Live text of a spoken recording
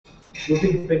we've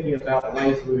been thinking about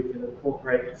ways where we can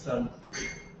incorporate some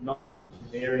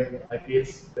non-engineering, I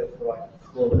guess, that's what I can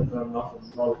call it. I'm not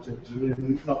a knowledge engineer,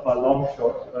 not by a long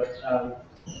shot, but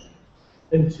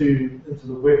into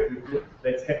the work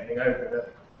that's happening over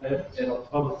at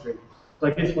optometry. So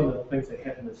I guess one of the things that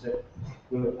happened is that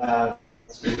we'll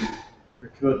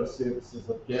procure the services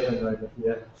of Gavin over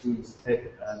here, who's tech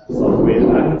software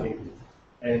architect,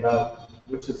 and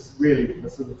which has really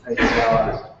facilitated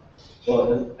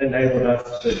enabled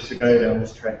us to go down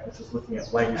this track, which is looking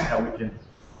at ways how we can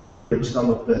bridge some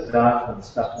of the data and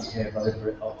stuff we have over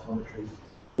at optometry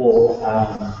for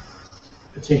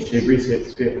potentially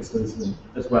research purposes, and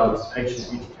as well as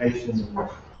patient education and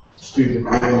student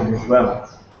learning as well.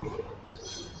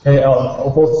 Okay,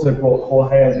 I've also brought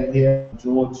Jorge over here,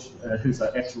 George, who's an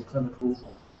actual clinical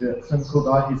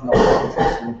guy. He's not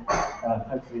interested.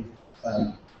 Hopefully,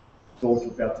 George will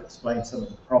be able to explain some of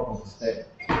the problems that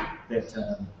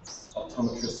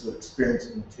optometrists are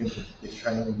experiencing in terms of their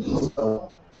training and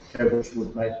so on, which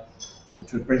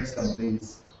would bring some of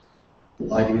these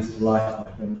ideas to life,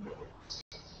 I think.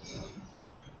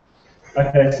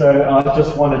 Okay, so I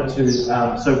just wanted to.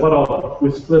 So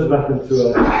we split it up into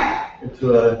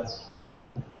a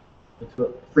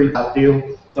 3-part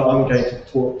deal. So I'm going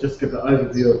to just give an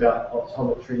overview about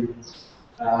optometry,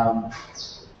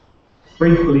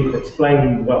 briefly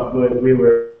explaining what we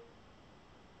were.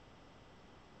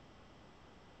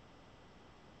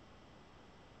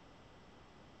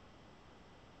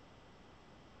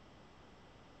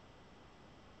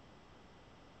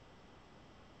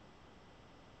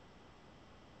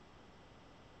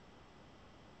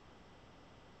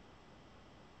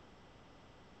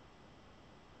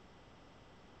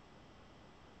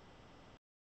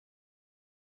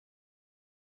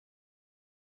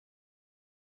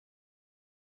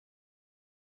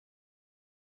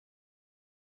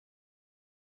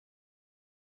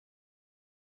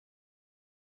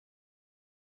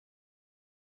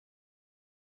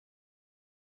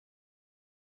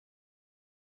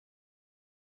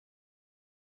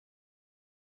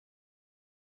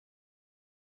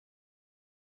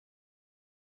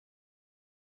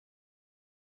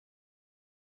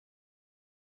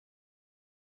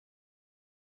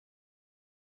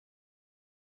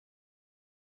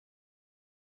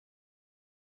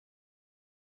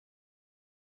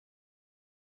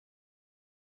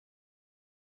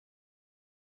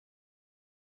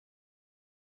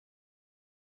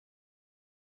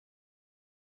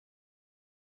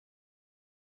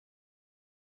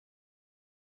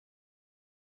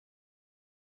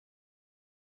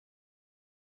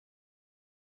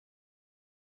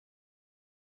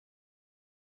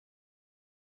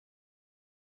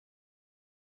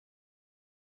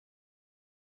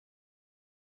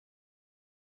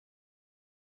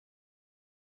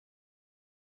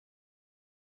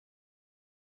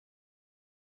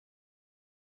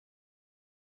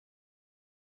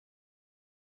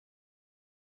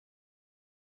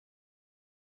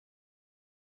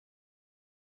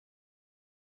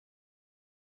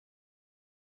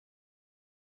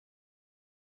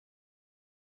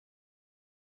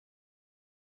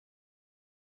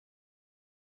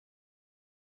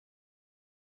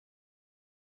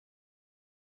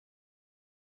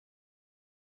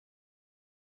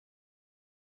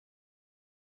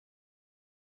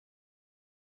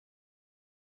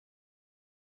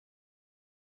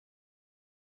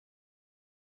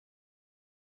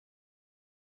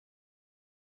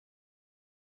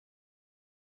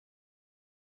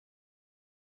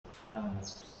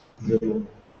 Little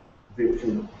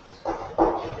virtual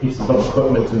pieces of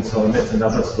equipment and so on. That's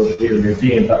another sort of area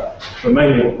again, but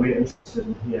mainly what we're interested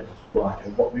in here,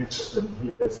 what we're interested in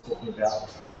here is talking about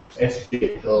the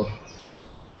aspect of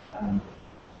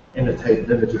annotated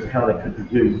images, how they could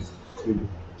be used to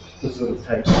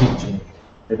facilitate teaching.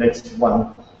 And that's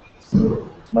one sort of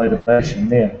motivation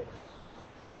there.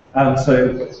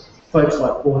 So folks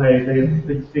like Jorge, they're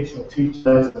professional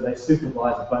teachers and they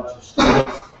supervise a bunch of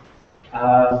students.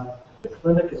 The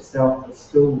clinic itself is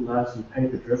still largely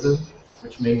paper-driven,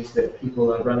 which means that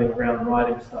people are running around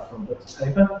writing stuff on bits of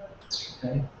paper,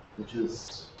 okay, which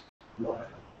is not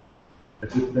a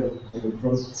good thing in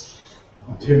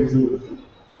terms of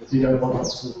if you don't want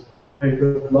lots of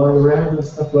paper lying around and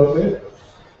stuff like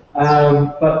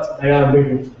that. But they are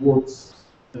moving towards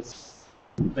this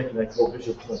thing they call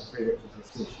Visual Clinic 3, which is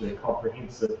essentially a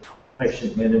comprehensive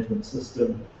patient management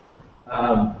system,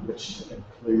 which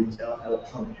includes our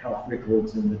electronic health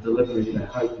records, and the delivery I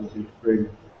hope will be through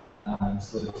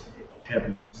sort of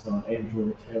tablets on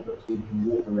Android tablets where you can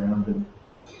walk around and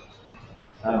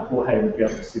Jorge will be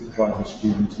able to supervise the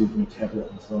students using a tablet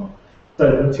and so on.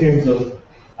 So in terms of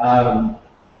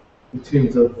In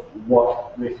terms of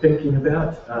what we're thinking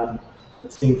about,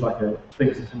 it seems like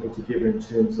things are coming together in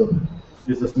terms of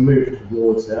there's this move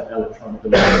towards electronic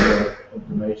delivery of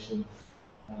information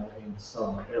and so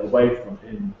on, away from,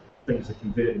 and things are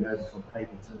converting over from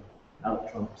paper to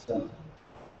electronic stuff.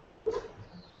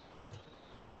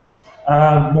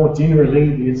 More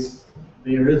generally,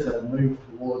 there is a move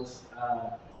towards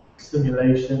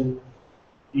simulation,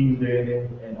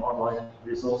 e-learning, and online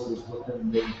resources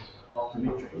within the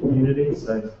optometric community.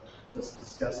 So, just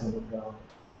discussing with our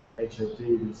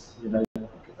HODs,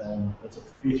 it's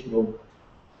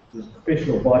a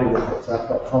professional body that puts up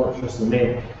optometrists, and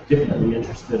they're definitely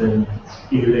interested in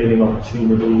e-learning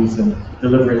opportunities and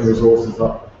delivering resources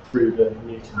up through the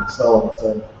net and so on.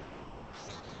 So,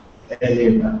 and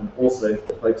then also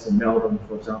the folks in Melbourne,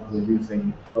 for example, are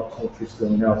using optometry still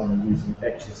in Melbourne, are using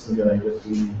actual simulators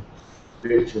to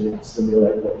virtually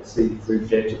simulate what you see through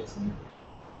gadgets and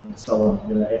so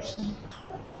on. Actually,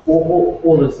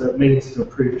 all this it means to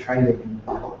improve training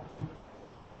and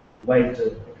way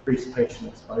to increase patient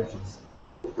exposures.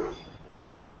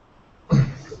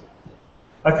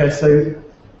 Okay, so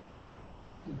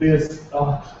there's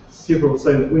several.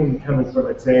 So when you come in for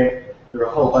an exam, there are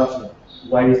a whole bunch of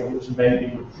ways in which it may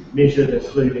be measured,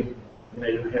 including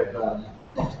you have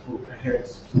optical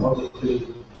coherence photography,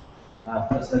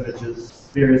 first images,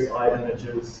 various eye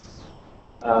images,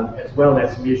 as well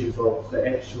as measures of the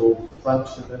actual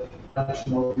function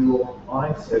of your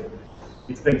eye. So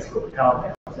these things called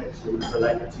power maps actually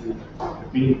relate to the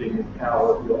bending and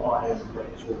power of your eye and the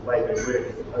actual way they work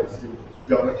as opposed to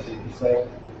geometry. So,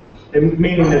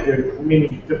 meaning that there are many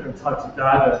different types of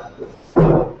data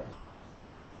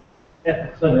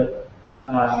at the clinic